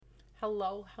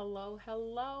Hello, hello,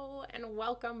 hello, and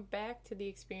welcome back to the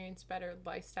Experience Better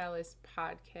Lifestylist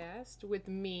podcast with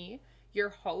me, your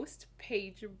host,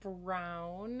 Paige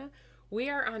Brown. We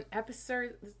are on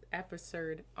episode,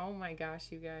 oh my gosh,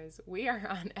 you guys. We are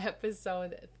on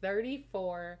episode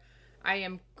 34. I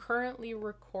am currently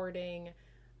recording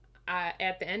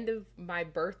at the end of my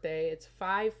birthday. It's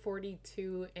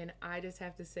 5:42, and I just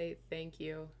have to say thank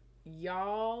you.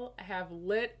 Y'all have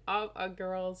lit up a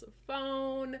girl's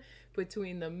phone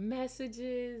between the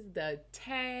messages, the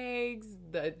tags,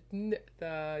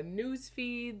 the news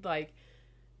feed. Like,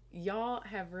 y'all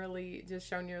have really just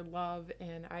shown your love,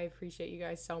 and I appreciate you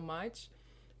guys so much.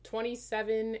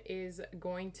 27 is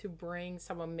going to bring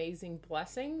some amazing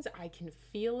blessings. I can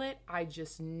feel it. I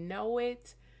just know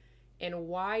it. And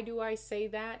why do I say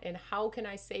that? And how can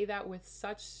I say that with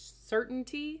such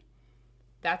certainty?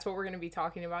 That's what we're going to be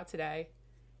talking about today.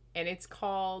 And it's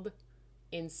called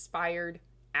Inspired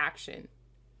Action.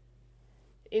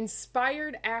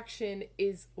 Inspired action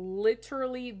is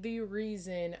literally the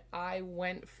reason I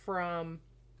went from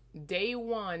day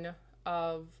one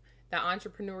of the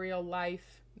entrepreneurial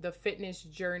life, the fitness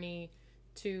journey,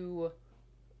 to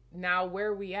now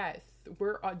where we at.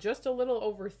 We're just a little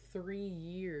over 3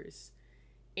 years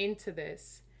into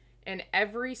this. And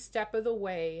every step of the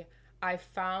way, I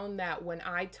found that when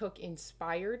I took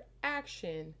inspired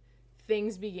action,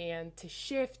 things began to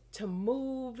shift, to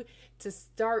move, to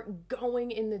start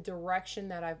going in the direction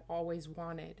that I've always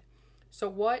wanted. So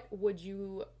what would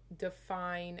you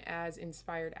define as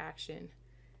inspired action?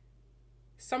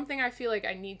 Something I feel like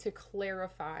I need to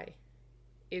clarify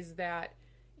is that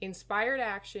inspired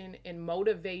action and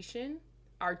motivation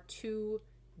are two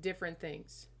different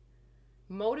things.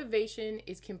 Motivation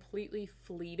is completely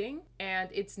fleeting, and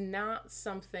it's not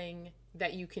something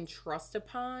that you can trust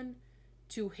upon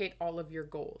to hit all of your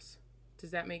goals.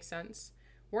 Does that make sense?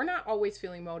 We're not always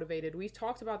feeling motivated. We've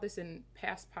talked about this in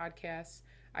past podcasts.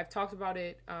 I've talked about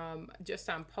it just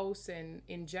on posts and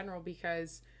in general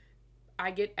because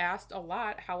I get asked a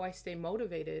lot how I stay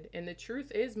motivated. And the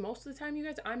truth is, most of the time, you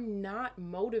guys, I'm not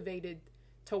motivated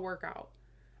to work out.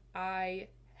 I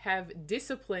have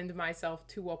disciplined myself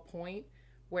to a point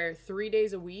where 3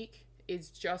 days a week is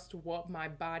just what my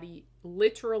body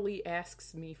literally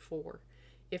asks me for.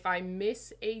 If I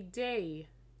miss a day,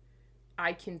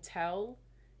 I can tell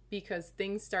because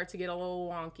things start to get a little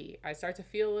wonky. I start to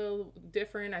feel a little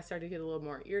different. I start to get a little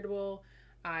more irritable.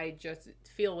 I just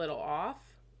feel a little off.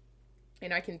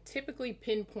 And I can typically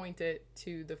pinpoint it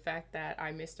to the fact that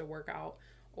I missed a workout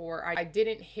or I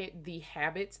didn't hit the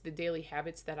habits, the daily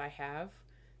habits that I have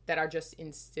that are just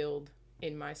instilled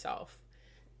in myself.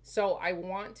 So I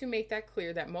want to make that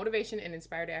clear that motivation and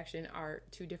inspired action are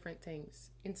two different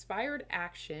things. Inspired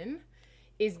action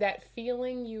is that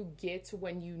feeling you get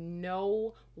when you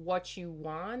know what you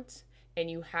want and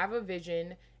you have a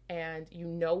vision and you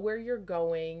know where you're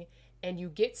going and you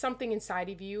get something inside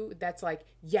of you that's like,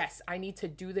 yes, I need to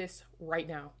do this right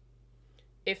now.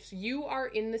 If you are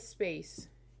in the space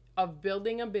of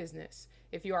building a business,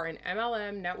 if you are in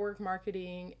MLM, network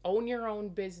marketing, own your own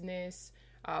business,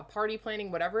 party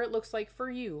planning, whatever it looks like for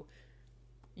you,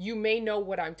 you may know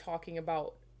what I'm talking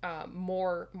about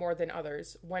more than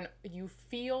others. When you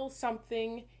feel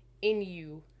something in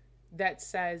you that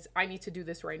says, I need to do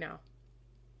this right now.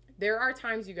 There are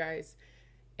times, you guys,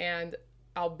 and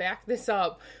I'll back this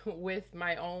up with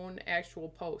my own actual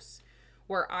posts,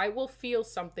 where I will feel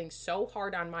something so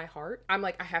hard on my heart. I'm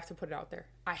like, I have to put it out there.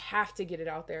 I have to get it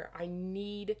out there. I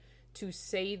need to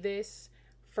say this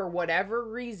for whatever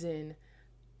reason.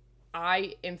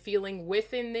 I am feeling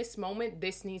within this moment,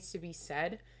 this needs to be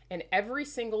said. And every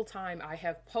single time I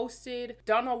have posted,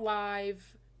 done a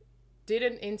live, did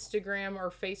an Instagram or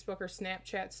Facebook or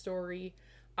Snapchat story,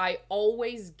 I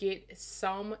always get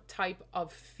some type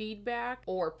of feedback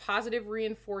or positive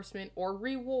reinforcement or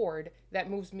reward that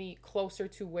moves me closer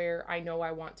to where I know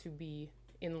I want to be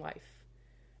in life.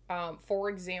 For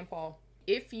example,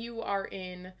 if you are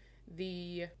in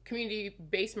the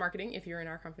community-based marketing, if you're in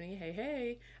our company,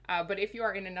 hey. But if you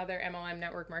are in another MLM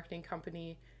network marketing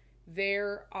company,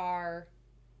 there are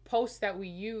posts that we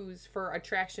use for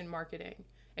attraction marketing.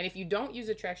 And if you don't use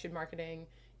attraction marketing,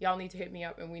 y'all need to hit me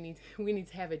up and we need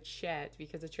to have a chat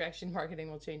because attraction marketing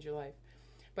will change your life.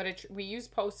 But we use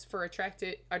posts for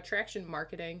attraction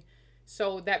marketing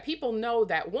so that people know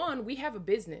that, one, we have a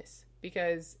business.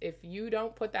 Because if you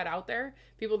don't put that out there,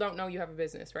 people don't know you have a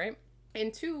business, right?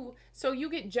 And two, so you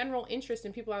get general interest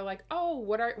and people are like, oh,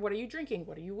 what are you drinking?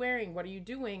 What are you wearing? What are you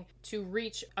doing to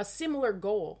reach a similar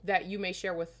goal that you may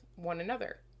share with one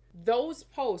another? Those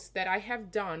posts that I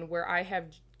have done where I have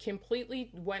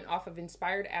completely went off of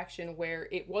inspired action where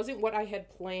it wasn't what I had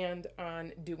planned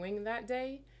on doing that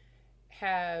day,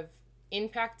 have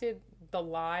impacted the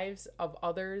lives of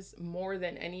others more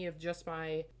than any of just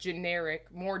my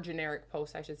more generic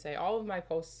posts, I should say. All of my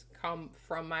posts come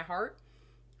from my heart,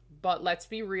 but let's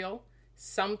be real.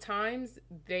 Sometimes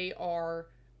they are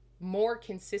more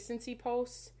consistency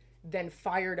posts than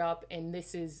fired up, and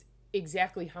this is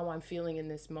exactly how I'm feeling in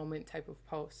this moment type of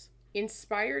posts.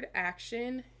 Inspired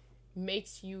action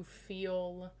makes you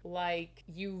feel like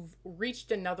you've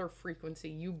reached another frequency.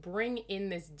 You bring in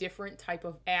this different type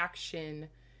of action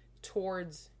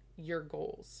towards your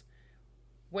goals.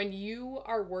 When you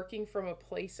are working from a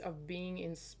place of being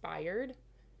inspired,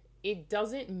 it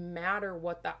doesn't matter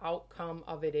what the outcome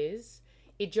of it is.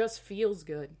 It just feels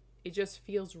good. It just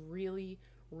feels really,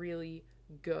 really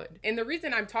good. And the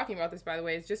reason I'm talking about this, by the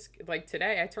way, is just like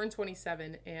today, I turned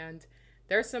 27 and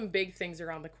there's some big things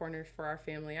around the corner for our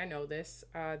family. I know this.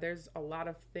 There's a lot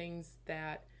of things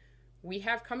that we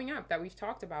have coming up that we've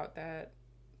talked about that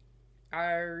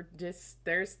are just,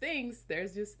 there's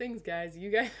just things, guys.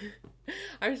 You guys,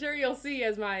 I'm sure you'll see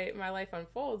as my life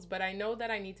unfolds, but I know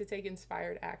that I need to take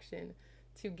inspired action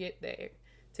to get there,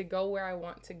 to go where I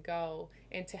want to go,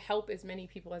 and to help as many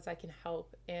people as I can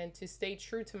help, and to stay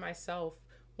true to myself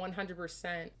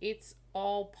 100%. It's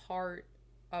all part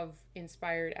of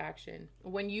inspired action.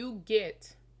 When you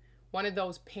get one of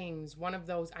those pings, one of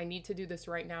those, I need to do this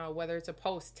right now, whether it's a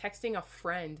post, texting a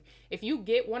friend, if you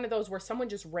get one of those where someone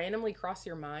just randomly crossed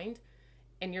your mind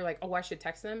and you're like, oh, I should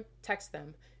text them, text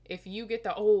them. If you get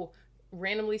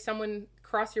randomly someone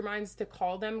crossed your minds to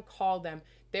call them, call them.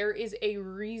 There is a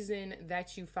reason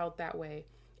that you felt that way.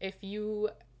 If you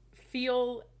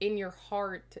feel in your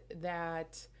heart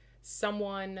that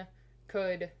someone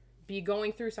could be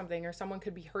going through something or someone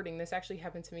could be hurting. This actually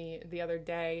happened to me the other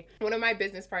day. One of my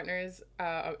business partners,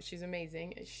 she's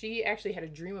amazing. She actually had a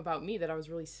dream about me that I was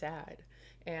really sad.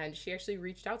 And she actually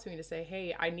reached out to me to say,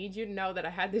 hey, I need you to know that I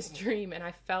had this dream and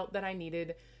I felt that I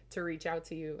needed to reach out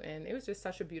to you. And it was just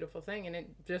such a beautiful thing. And it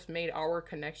just made our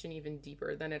connection even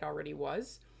deeper than it already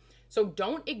was. So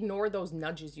don't ignore those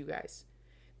nudges, you guys,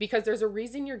 because there's a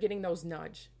reason you're getting those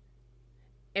nudge.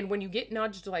 And when you get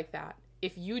nudged like that,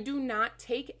 if you do not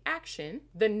take action,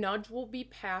 the nudge will be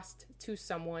passed to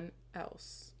someone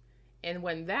else. And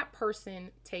when that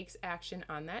person takes action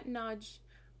on that nudge,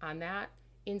 on that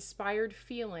inspired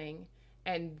feeling,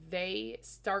 and they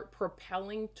start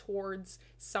propelling towards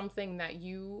something that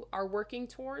you are working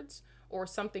towards, or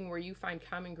something where you find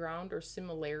common ground or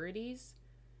similarities,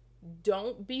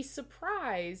 don't be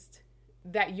surprised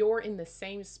that you're in the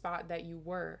same spot that you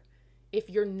were. If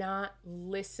you're not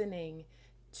listening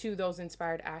to those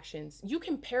inspired actions, you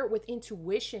can pair it with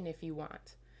intuition if you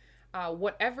want.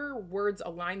 Whatever words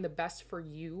align the best for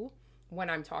you when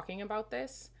I'm talking about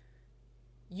this,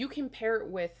 you can pair it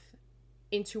with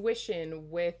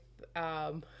intuition, with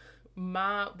what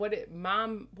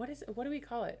do we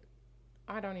call it?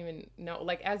 I don't even know.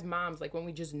 Like as moms, like when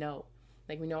we just know,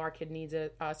 like we know our kid needs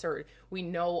us, or we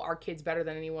know our kids better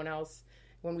than anyone else,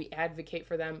 when we advocate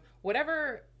for them,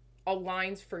 whatever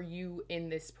aligns for you in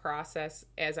this process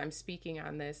as I'm speaking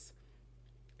on this,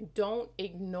 don't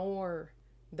ignore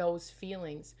those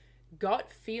feelings.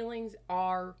 Gut feelings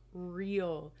are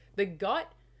real. The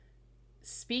gut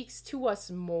speaks to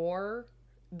us more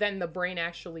than the brain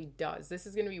actually does. This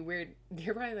is going to be weird.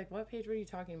 You're probably like, what, Paige, what are you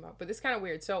talking about? But this is kind of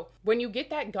weird. So when you get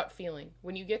that gut feeling,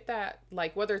 when you get that,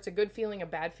 like whether it's a good feeling, a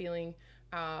bad feeling,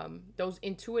 those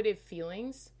intuitive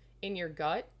feelings in your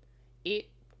gut, it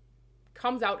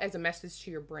comes out as a message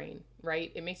to your brain,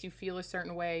 right? It makes you feel a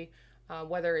certain way,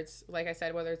 whether it's, like I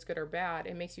said, whether it's good or bad,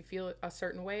 it makes you feel a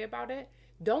certain way about it.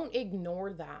 Don't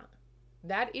ignore that.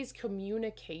 That is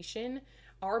communication.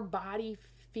 Our body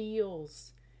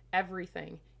feels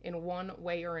everything in one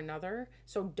way or another.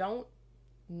 So don't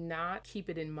not keep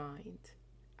it in mind,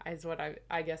 is what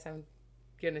I guess I'm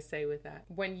going to say with that.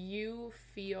 When you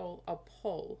feel a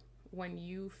pull, when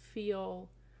you feel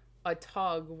a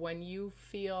tug, when you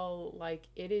feel like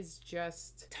it is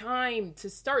just time to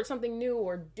start something new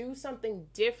or do something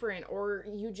different, or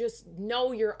you just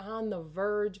know you're on the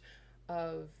verge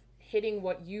of hitting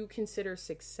what you consider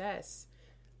success,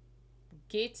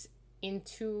 get in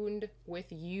tuned with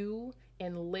you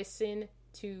and listen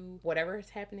to whatever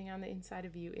is happening on the inside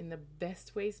of you in the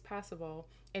best ways possible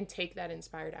and take that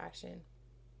inspired action.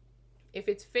 If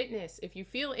it's fitness, if you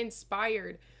feel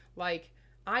inspired, like,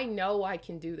 I know I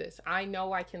can do this. I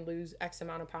know I can lose X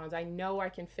amount of pounds. I know I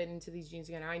can fit into these jeans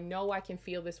again. I know I can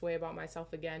feel this way about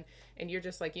myself again. And you're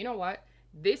just like, you know what?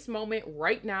 This moment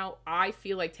right now, I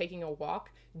feel like taking a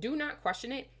walk. Do not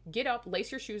question it. Get up,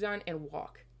 lace your shoes on, and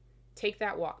walk. Take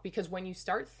that walk, because when you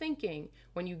start thinking,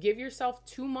 when you give yourself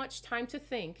too much time to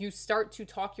think, you start to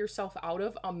talk yourself out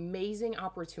of amazing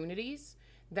opportunities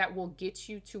that will get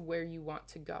you to where you want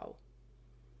to go.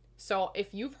 So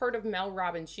if you've heard of Mel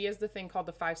Robbins, she has the thing called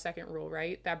the 5-second rule,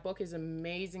 right? That book is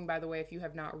amazing, by the way, if you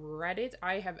have not read it.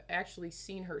 I have actually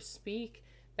seen her speak.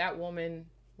 That woman,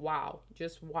 wow,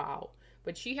 just wow.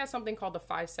 But she has something called the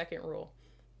 5-second rule,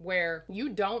 where you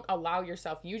don't allow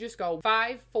yourself, you just go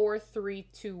 5, 4, 3,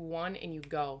 2, 1, and you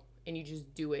go, and you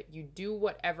just do it. You do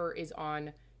whatever is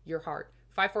on your heart.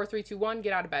 5, 4, 3, 2, 1,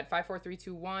 get out of bed. 5, 4, 3,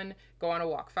 2, 1, go on a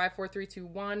walk. 5, 4, 3, 2,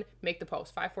 1, make the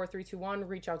post. 5, 4, 3, 2, 1,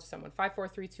 reach out to someone. 5, 4,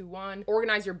 3, 2, 1,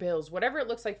 organize your bills. Whatever it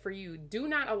looks like for you, do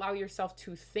not allow yourself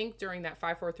to think during that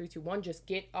 5, 4, 3, 2, 1. Just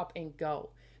get up and go.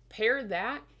 Pair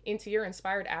that into your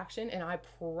inspired action, and I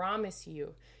promise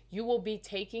you, you will be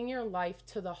taking your life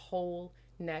to the whole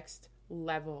next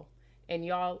level. And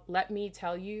y'all, let me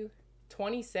tell you,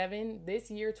 27,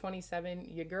 this year 27,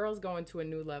 your girl's going to a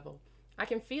new level. I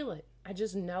can feel it. I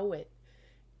just know it.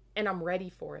 And I'm ready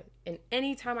for it. And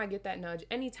anytime I get that nudge,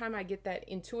 anytime I get that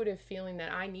intuitive feeling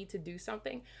that I need to do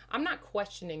something, I'm not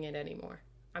questioning it anymore.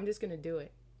 I'm just going to do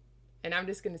it. And I'm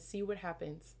just going to see what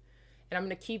happens. And I'm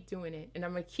going to keep doing it. And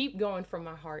I'm going to keep going from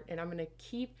my heart. And I'm going to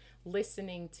keep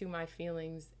listening to my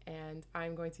feelings. And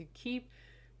I'm going to keep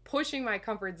pushing my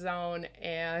comfort zone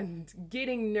and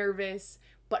getting nervous,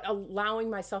 but allowing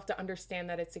myself to understand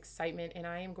that it's excitement. And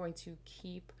I am going to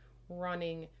keep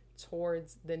running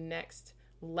towards the next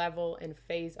level and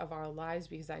phase of our lives,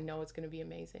 because I know it's going to be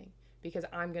amazing, because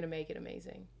I'm going to make it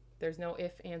amazing. There's no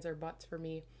ifs, ands, or buts for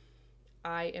me.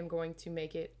 I am going to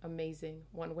make it amazing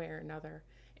one way or another.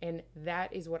 And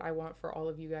that is what I want for all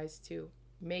of you guys too.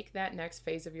 Make that next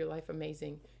phase of your life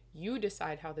amazing. You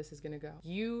decide how this is going to go.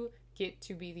 You get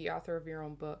to be the author of your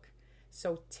own book.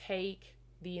 So take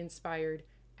the inspired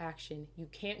action. You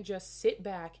can't just sit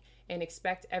back and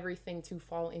expect everything to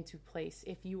fall into place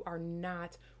if you are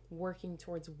not working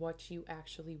towards what you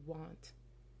actually want.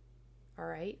 All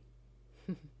right?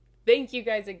 Thank you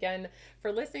guys again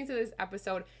for listening to this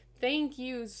episode. Thank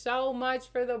you so much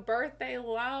for the birthday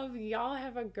love. Y'all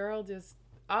have a girl just,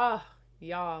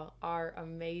 y'all are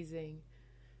amazing.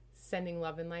 Sending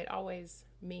love and light always.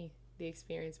 Me, the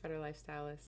Experience Better Lifestylist.